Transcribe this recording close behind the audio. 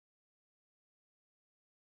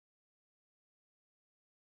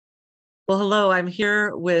Well, hello, I'm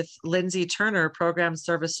here with Lindsey Turner, Program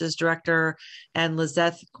Services Director, and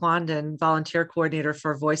Lizeth Cuandón, Volunteer Coordinator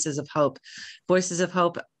for Voices of Hope. Voices of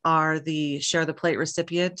Hope are the Share the Plate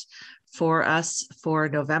recipient for us for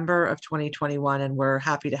November of 2021, and we're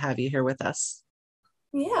happy to have you here with us.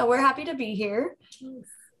 Yeah, we're happy to be here.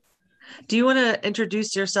 Do you want to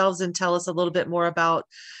introduce yourselves and tell us a little bit more about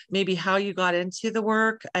maybe how you got into the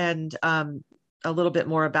work and a little bit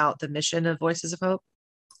more about the mission of Voices of Hope?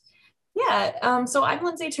 Yeah, so I'm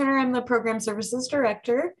Lindsey Turner. I'm the Program Services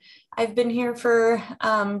Director. I've been here for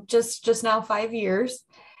just now 5 years.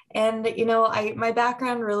 And, my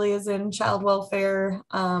background really is in child welfare,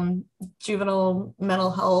 juvenile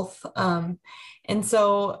mental health. And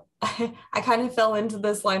so I kind of fell into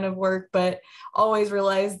this line of work, but always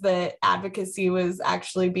realized that advocacy was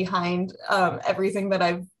actually behind everything that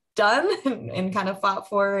I've done and kind of fought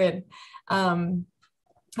for. And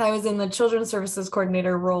I was in the Children's Services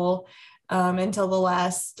Coordinator role until the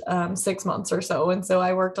last 6 months or so. And so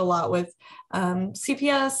I worked a lot with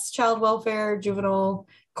CPS, child welfare, juvenile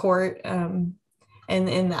court, and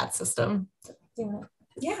in that system.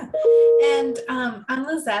 Yeah. And I'm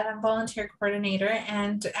Lizeth, I'm volunteer coordinator,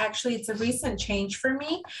 and actually it's a recent change for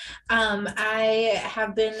me. I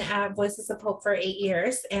have been at Voices of Hope for 8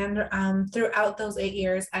 years, and throughout those 8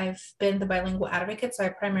 years, I've been the bilingual advocate. So I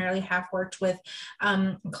primarily have worked with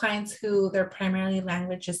clients who their primary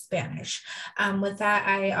language is Spanish. With that,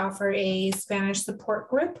 I offer a Spanish support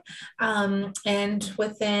group. And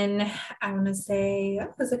within, I want to say,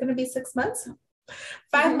 is it going to be 6 months?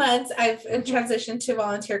 5 months, I've transitioned to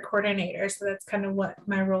volunteer coordinator. So that's kind of what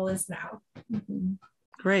my role is now.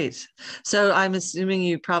 Great. So I'm assuming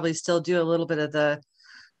you probably still do a little bit of the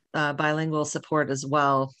bilingual support as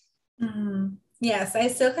well. Yes, I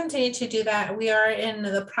still continue to do that. We are in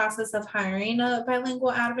the process of hiring a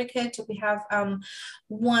bilingual advocate. We have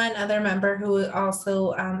one other member who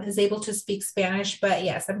also is able to speak Spanish, but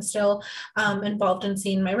yes, I'm still involved in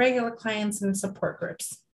seeing my regular clients and support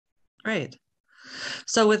groups. Great.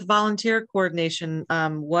 So with volunteer coordination,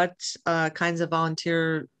 what kinds of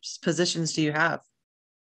volunteer positions do you have?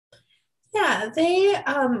 Yeah, they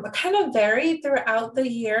kind of vary throughout the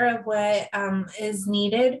year of what is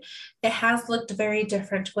needed. It has looked very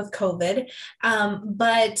different with COVID,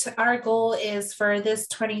 but our goal is for this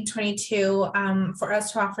 2022 for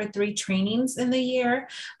us to offer 3 trainings in the year.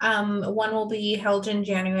 One will be held in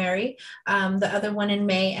January, the other one in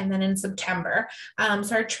May, and then in September.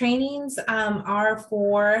 So our trainings are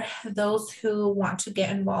for those who want to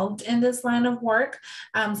get involved in this line of work.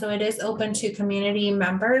 So it is open to community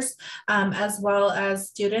members, as well as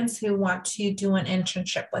students who want to do an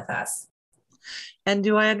internship with us. And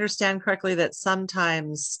do I understand correctly that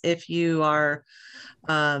sometimes if you are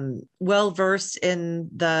well-versed in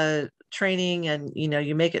the training and,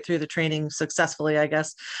 you make it through the training successfully, I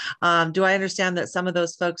guess, do I understand that some of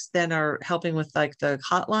those folks then are helping with like the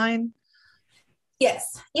hotline?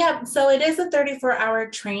 Yes. Yeah. So it is a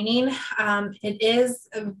 34-hour training. It is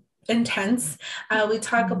intense. We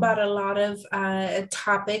talk about a lot of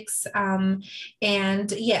topics.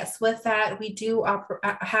 And yes, with that, we do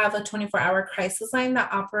have a 24-hour crisis line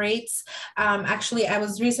that operates. Actually, I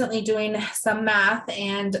was recently doing some math,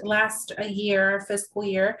 and last year, fiscal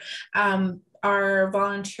year, our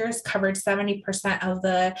volunteers covered 70% of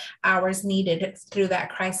the hours needed through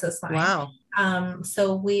that crisis line. Wow.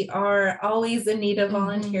 So we are always in need of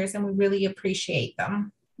volunteers, and we really appreciate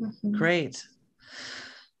them. Great.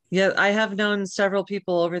 Yeah, I have known several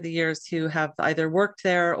people over the years who have either worked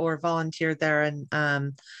there or volunteered there. And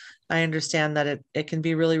I understand that it can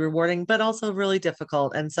be really rewarding, but also really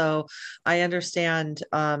difficult. And so I understand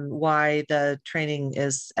why the training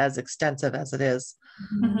is as extensive as it is.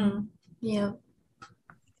 Yeah.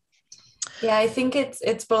 Yeah, I think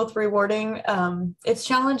it's both rewarding. It's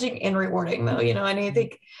challenging and rewarding though, and I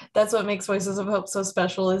think that's what makes Voices of Hope so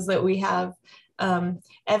special, is that we have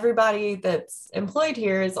everybody that's employed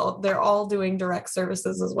here they're all doing direct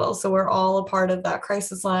services as well. So we're all a part of that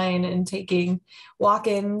crisis line and taking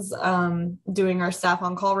walk-ins, doing our staff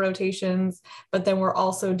on call rotations, but then we're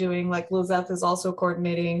also doing, like Lizeth is also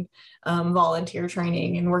coordinating volunteer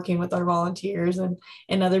training and working with our volunteers, and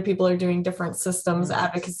other people are doing different systems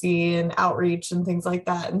advocacy and outreach and things like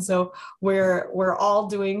that. And so we're all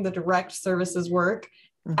doing the direct services work,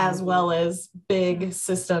 as well as big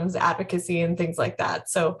systems advocacy and things like that.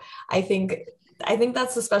 So I think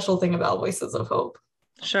that's the special thing about Voices of Hope.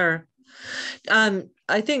 Sure.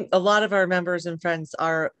 I think a lot of our members and friends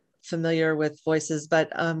are familiar with Voices,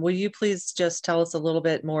 but will you please just tell us a little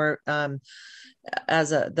bit more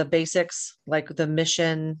as the basics, like the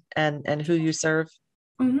mission and who you serve?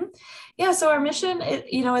 Yeah, so our mission,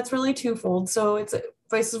 it's really twofold. So it's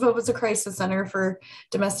Voices of Hope is a crisis center for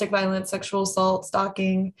domestic violence, sexual assault,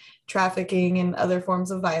 stalking, trafficking, and other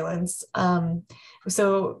forms of violence.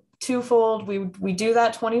 So twofold, we do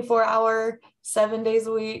that 24-hour, 7 days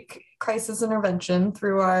a week crisis intervention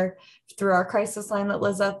through our crisis line that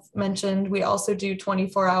Lizeth mentioned. We also do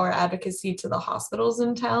 24-hour advocacy to the hospitals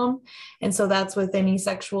in town, and so that's with any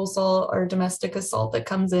sexual assault or domestic assault that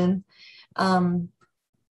comes in.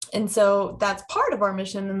 And so that's part of our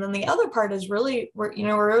mission. And then the other part is really, we're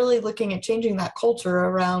really looking at changing that culture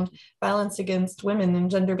around violence against women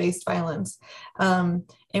and gender-based violence. And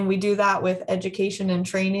we do that with education and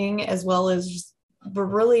training, as well as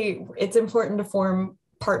it's important to form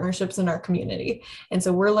partnerships in our community. And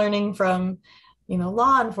so we're learning from,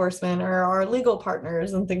 law enforcement or our legal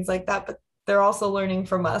partners and things like that, but they're also learning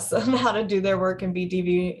from us on how to do their work and be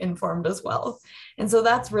DV informed as well. And so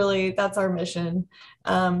that's our mission.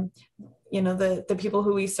 The people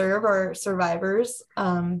who we serve are survivors,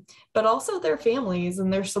 but also their families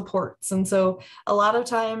and their supports. And so a lot of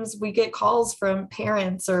times we get calls from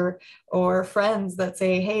parents or friends that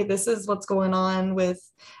say, hey, this is what's going on with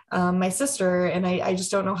my sister, and I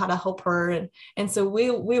just don't know how to help her. And so we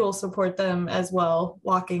will support them as well,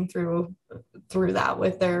 walking through that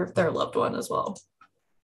with their loved one as well.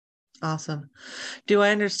 Awesome. Do I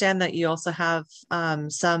understand that you also have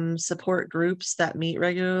some support groups that meet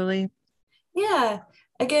regularly? Yeah.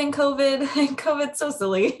 Again, COVID's so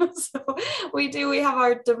silly. So we have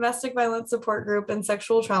our domestic violence support group and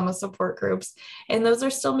sexual trauma support groups, and those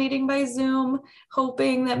are still meeting by Zoom,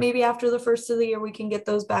 hoping that maybe after the first of the year, we can get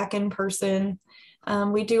those back in person.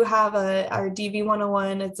 We do have our DV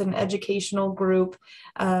 101. It's an educational group.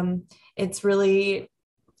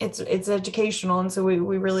 It's educational. And so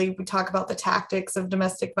we talk about the tactics of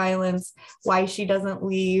domestic violence, why she doesn't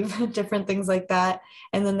leave, different things like that.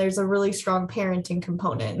 And then there's a really strong parenting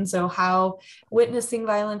component. And so how witnessing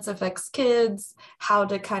violence affects kids, how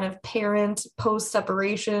to kind of parent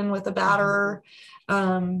post-separation with a batterer,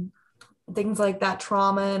 things like that,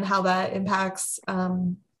 trauma and how that impacts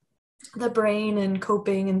the brain and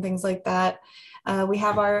coping and things like that. We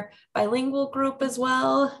have our bilingual group as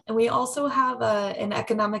well. And we also have an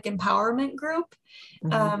economic empowerment group.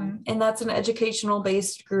 And that's an educational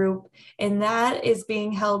based group. And that is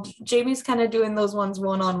being held, Jamie's kind of doing those ones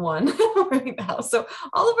one-on-one right now. So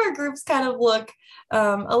all of our groups kind of look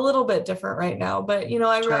a little bit different right now. But,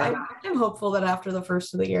 I'm hopeful that after the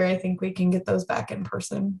first of the year, I think we can get those back in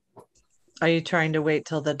person. Are you trying to wait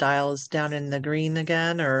till the dial is down in the green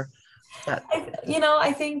again, or?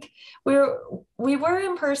 I think we were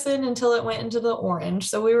in person until it went into the orange.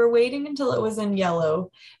 So we were waiting until it was in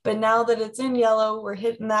yellow. But now that it's in yellow, we're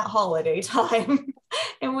hitting that holiday time.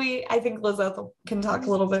 And I think Lizeth can talk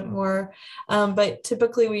a little bit more. But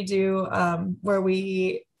typically we do where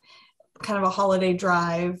we kind of a holiday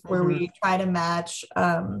drive where we try to match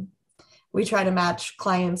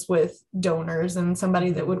clients with donors and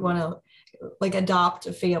somebody that would want to adopt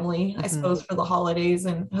a family, I suppose, for the holidays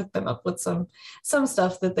and hook them up with some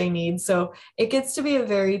stuff that they need. So it gets to be a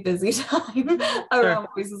very busy time around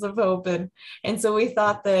Voices of Hope. And so we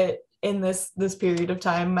thought that in this period of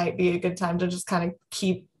time might be a good time to just kind of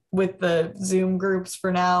keep with the Zoom groups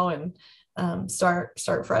for now and start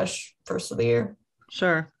fresh first of the year.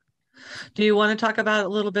 Sure. Do you want to talk about a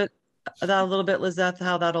little bit, Lizeth,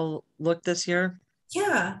 how that'll look this year?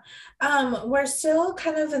 Yeah, we're still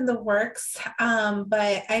kind of in the works,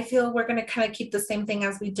 but I feel we're going to kind of keep the same thing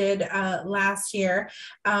as we did last year,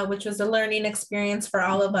 which was a learning experience for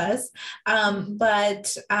all of us.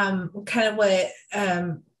 But kind of what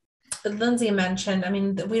Lindsey mentioned,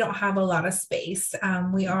 we don't have a lot of space.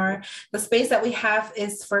 The space that we have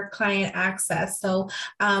is for client access. So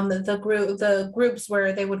the groups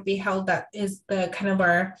where they would be held, that is the kind of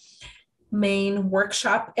our main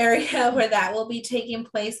workshop area where that will be taking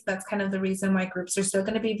place. That's kind of the reason why groups are still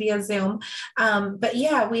going to be via Zoom. But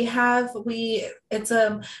yeah, it's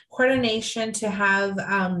a coordination to have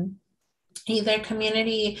either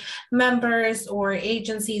community members or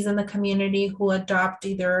agencies in the community who adopt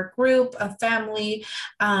either a group, a family,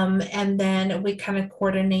 and then we kind of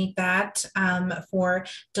coordinate that for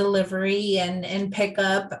delivery and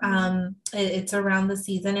pickup. It's around the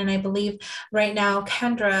season, and I believe right now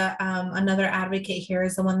Kendra, another advocate here,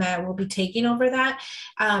 is the one that will be taking over that.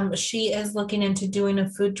 She is looking into doing a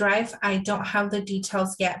food drive. I don't have the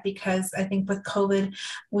details yet because I think with COVID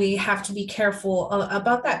we have to be careful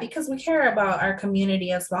about that because we care about our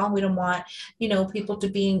community as well. We don't want people to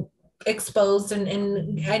be exposed,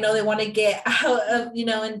 and I know they want to get out of,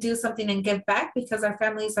 and do something and give back, because our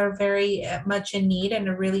families are very much in need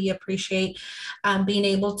and really appreciate being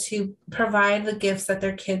able to provide the gifts that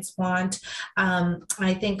their kids want.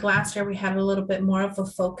 I think last year we had a little bit more of a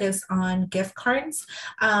focus on gift cards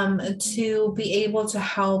to be able to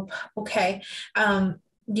help,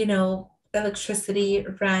 electricity,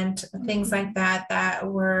 rent, things like that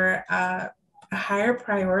were a higher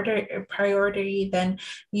priority than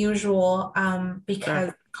usual because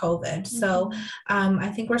of COVID. So I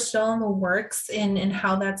think we're still in the works in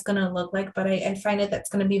how that's going to look like, but I find that's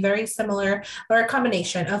going to be very similar, or a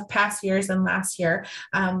combination of past years and last year,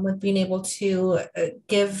 with being able to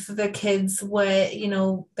give the kids what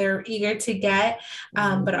they're eager to get,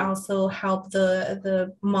 but also help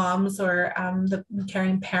the moms or the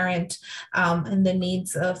caring parent and the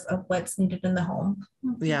needs of what's needed in the home.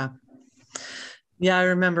 Yeah, I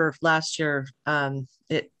remember last year,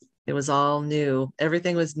 it was all new.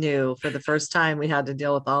 Everything was new. For the first time, we had to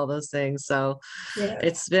deal with all those things. So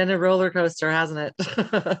it's been a roller coaster, hasn't it?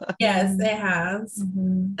 Yes, it has.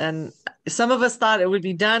 And some of us thought it would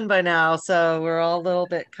be done by now. So we're all a little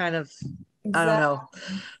bit kind of, I don't know,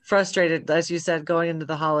 frustrated, as you said, going into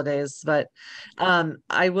the holidays. But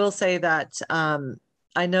I will say that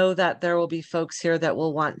I know that there will be folks here that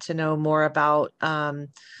will want to know more about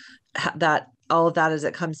that, all of that as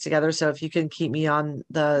it comes together. So if you can keep me on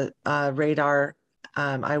the radar,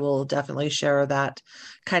 I will definitely share that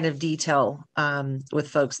kind of detail with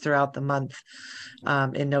folks throughout the month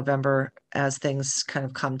in November as things kind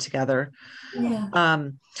of come together.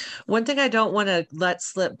 One thing I don't want to let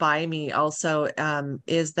slip by me also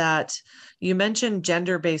is that you mentioned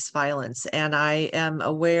gender-based violence, and I am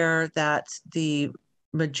aware that the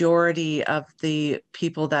majority of the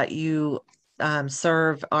people that you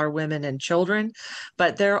serve are women and children,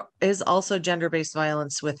 but there is also gender-based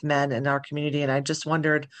violence with men in our community. And I just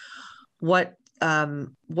wondered what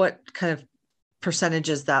kind of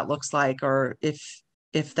percentages that looks like, or if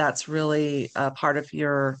that's really a part of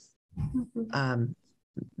your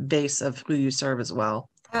base of who you serve as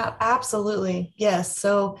well. Absolutely. Yes.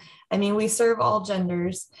 So, I mean, we serve all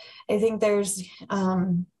genders. I think there's, I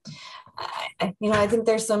think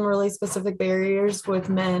there's some really specific barriers with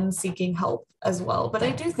men seeking help as well. But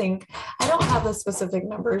I do think, I don't have the specific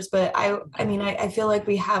numbers, but I feel like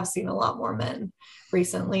we have seen a lot more men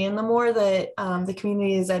recently. And the more that the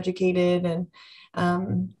community is educated, and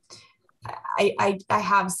I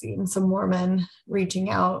have seen some more men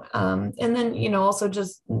reaching out. And then, also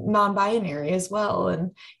just non-binary as well,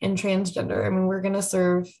 and transgender. I mean, we're going to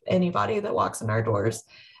serve anybody that walks in our doors.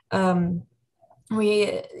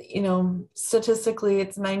 We, statistically,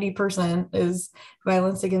 it's 90% is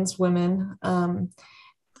violence against women.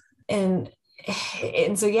 And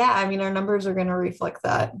so, yeah, I mean, our numbers are going to reflect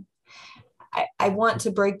that. I want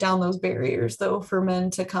to break down those barriers, though, for men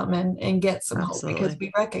to come in and get some hope, because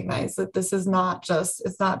we recognize that this is not just,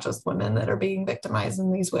 it's not just women that are being victimized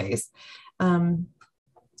in these ways. But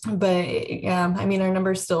yeah, I mean, our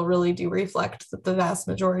numbers still really do reflect that the vast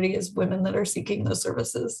majority is women that are seeking those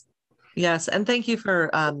services. Yes. And thank you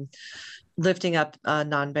for lifting up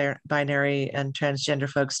non-binary and transgender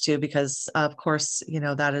folks too, because of course,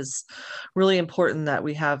 that is really important that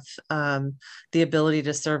we have the ability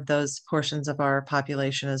to serve those portions of our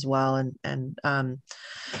population as well. And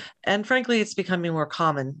frankly, it's becoming more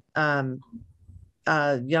common.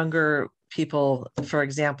 Younger people, for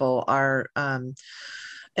example, are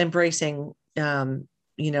embracing,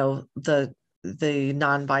 the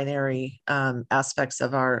non-binary aspects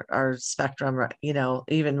of our spectrum,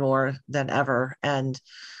 even more than ever. And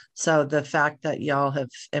so the fact that y'all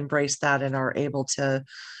have embraced that and are able to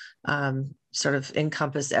sort of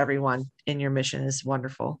encompass everyone in your mission is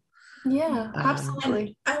wonderful. Yeah,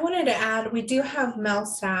 absolutely. I wanted to add, we do have male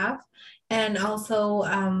staff and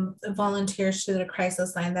also volunteers to the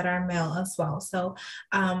crisis line that are male as well. So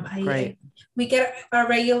we get our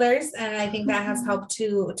regulars, and I think that has helped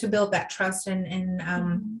to build that trust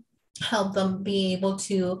and help them be able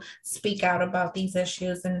to speak out about these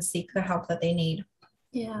issues and seek the help that they need.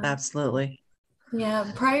 Yeah, absolutely.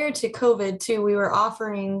 Yeah, prior to COVID too, we were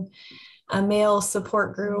offering a male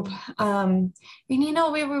support group. And we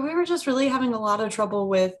were just really having a lot of trouble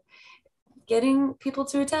with getting people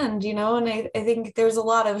to attend, and I think there's a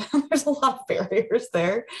lot of barriers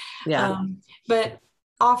there. Yeah. But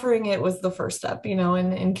offering it was the first step,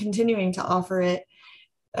 and continuing to offer it.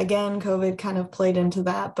 Again, COVID kind of played into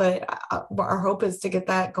that, but our hope is to get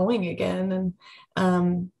that going again.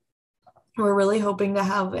 And we're really hoping to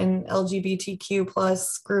have an LGBTQ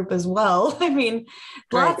plus group as well. I mean,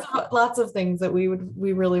 lots of things that we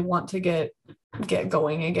really want to get get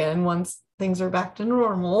going again once things are back to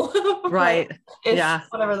normal. Right. Yeah.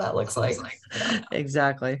 Whatever that looks like.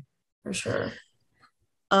 Exactly. For sure.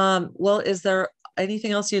 Well, is there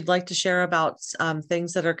anything else you'd like to share about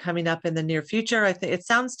things that are coming up in the near future? I think it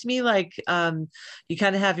sounds to me like you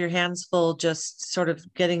kind of have your hands full, just sort of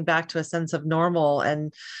getting back to a sense of normal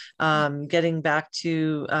and getting back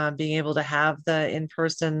to being able to have the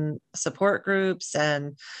in-person support groups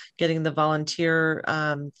and getting the volunteer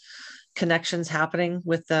connections happening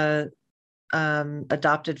with the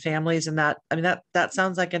adopted families, and that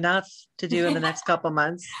sounds like enough to do in the next couple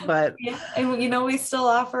months. But yeah, and we still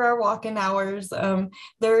offer our walk-in hours.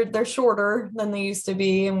 They're shorter than they used to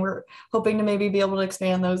be, and we're hoping to maybe be able to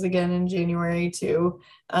expand those again in January too.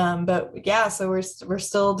 But yeah, so we're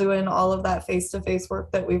still doing all of that face-to-face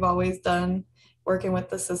work that we've always done, working with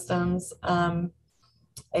the systems.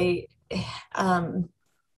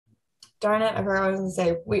 Darn it, I forgot what I was going to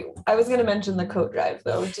say. I was going to mention the coat drive,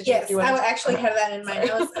 though. Yes, I actually have that in my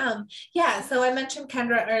notes. Yeah, so I mentioned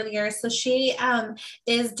Kendra earlier. So she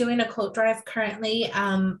is doing a coat drive currently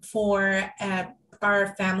for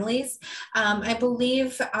our families. I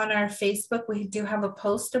believe on our Facebook, we do have a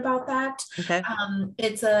post about that. Okay.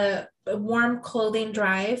 It's a warm clothing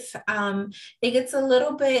drive. It gets a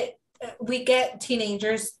little bit, we get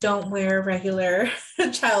teenagers don't wear regular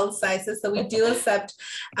child sizes, so we do accept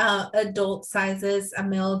adult sizes,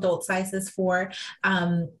 male adult sizes for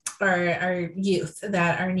our youth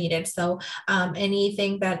that are needed. So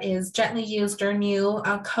anything that is gently used or new,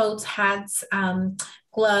 coats, hats,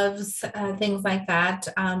 gloves, things like that,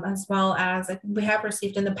 as well as we have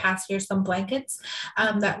received in the past year some blankets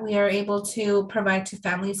that we are able to provide to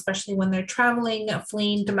families, especially when they're traveling,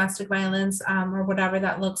 fleeing domestic violence, or whatever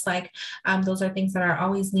that looks like. Those are things that are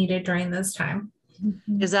always needed during this time.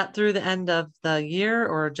 Is that through the end of the year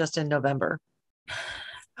or just in November?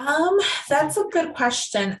 That's a good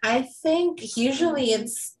question. I think usually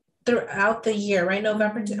it's throughout the year, right?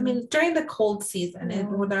 November, I mean, during the cold season,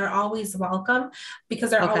 they're always welcome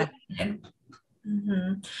because they're always needed.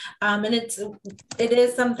 And it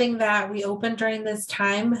is something that we open during this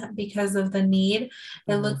time because of the need.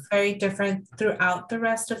 It looks very different throughout the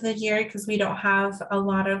rest of the year because we don't have a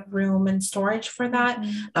lot of room and storage for that.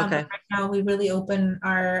 But right now we really open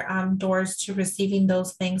our doors to receiving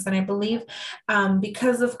those things. And I believe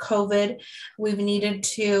because of COVID, we've needed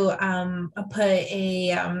to put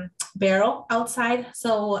a barrel outside.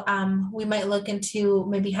 So we might look into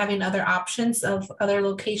maybe having other options of other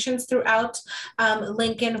locations throughout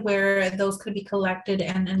Lincoln where those could be collected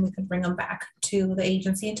and we could bring them back to the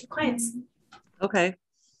agency and to clients. Okay,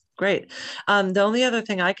 great. The only other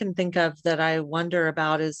thing I can think of that I wonder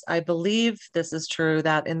about is, I believe this is true,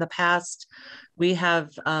 that in the past we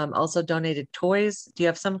have also donated toys. Do you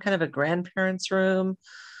have some kind of a grandparents' room?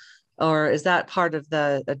 Or is that part of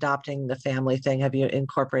the adopting the family thing? Have you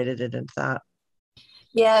incorporated it into that?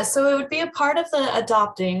 Yeah, so it would be a part of the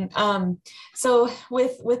adopting. So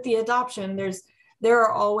with the adoption, there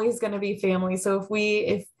are always going to be families. So if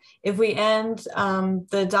we end the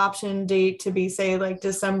adoption date to be, say, like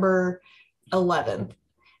December 11th,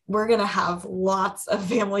 we're going to have lots of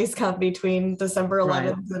families come between December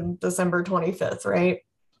 11th and December 25th, right?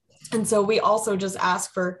 And so we also just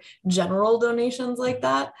ask for general donations like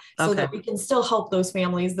that so that we can still help those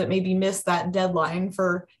families that maybe miss that deadline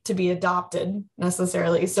to be adopted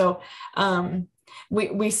necessarily. So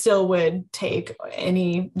we still would take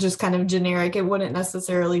any just kind of generic, it wouldn't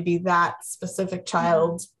necessarily be that specific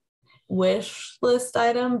child's wish list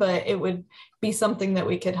item, but it would be something that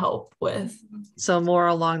we could help with. So more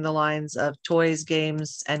along the lines of toys,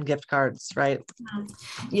 games, and gift cards, right?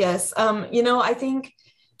 Yes. I think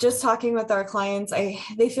just talking with our clients,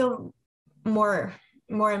 they feel more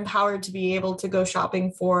empowered to be able to go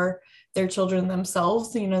shopping for their children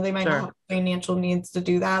themselves. They might not have financial means to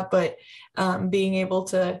do that, but being able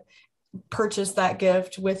to purchase that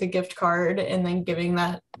gift with a gift card and then giving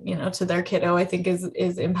that, to their kiddo, I think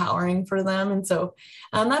is empowering for them. And so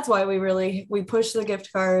that's why we push the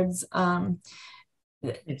gift cards.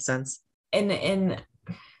 Makes sense. And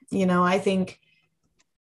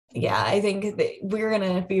I think that we're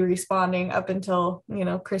going to be responding up until,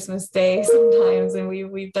 Christmas Day sometimes. And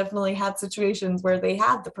we've definitely had situations where they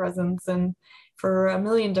had the presents and for a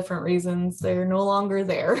million different reasons, they're no longer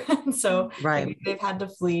there. And so maybe they've had to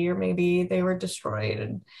flee or maybe they were destroyed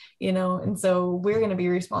and so we're going to be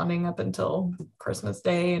responding up until Christmas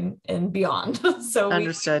Day and beyond. So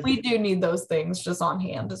we do need those things just on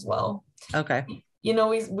hand as well. Okay.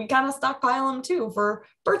 We kind of stockpile them too for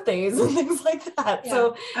birthdays and things like that. Yeah.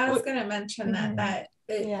 So I was going to mention that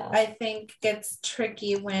I think gets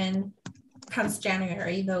tricky when comes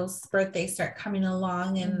January, those birthdays start coming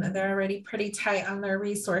along, and they're already pretty tight on their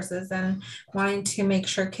resources and wanting to make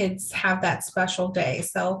sure kids have that special day.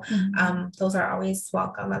 So those are always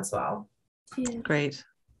welcome as well. Yeah. Great.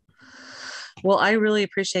 Well, I really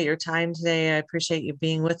appreciate your time today. I appreciate you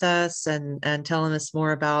being with us and telling us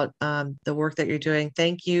more about the work that you're doing.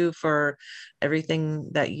 Thank you for everything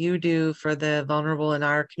that you do for the vulnerable in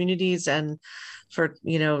our communities, and for,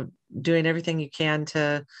 you know, doing everything you can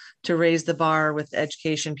to raise the bar with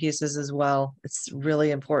education pieces as well. It's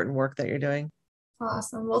really important work that you're doing.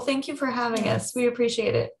 Awesome. Well, thank you for having us. We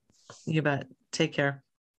appreciate it. You bet. Take care.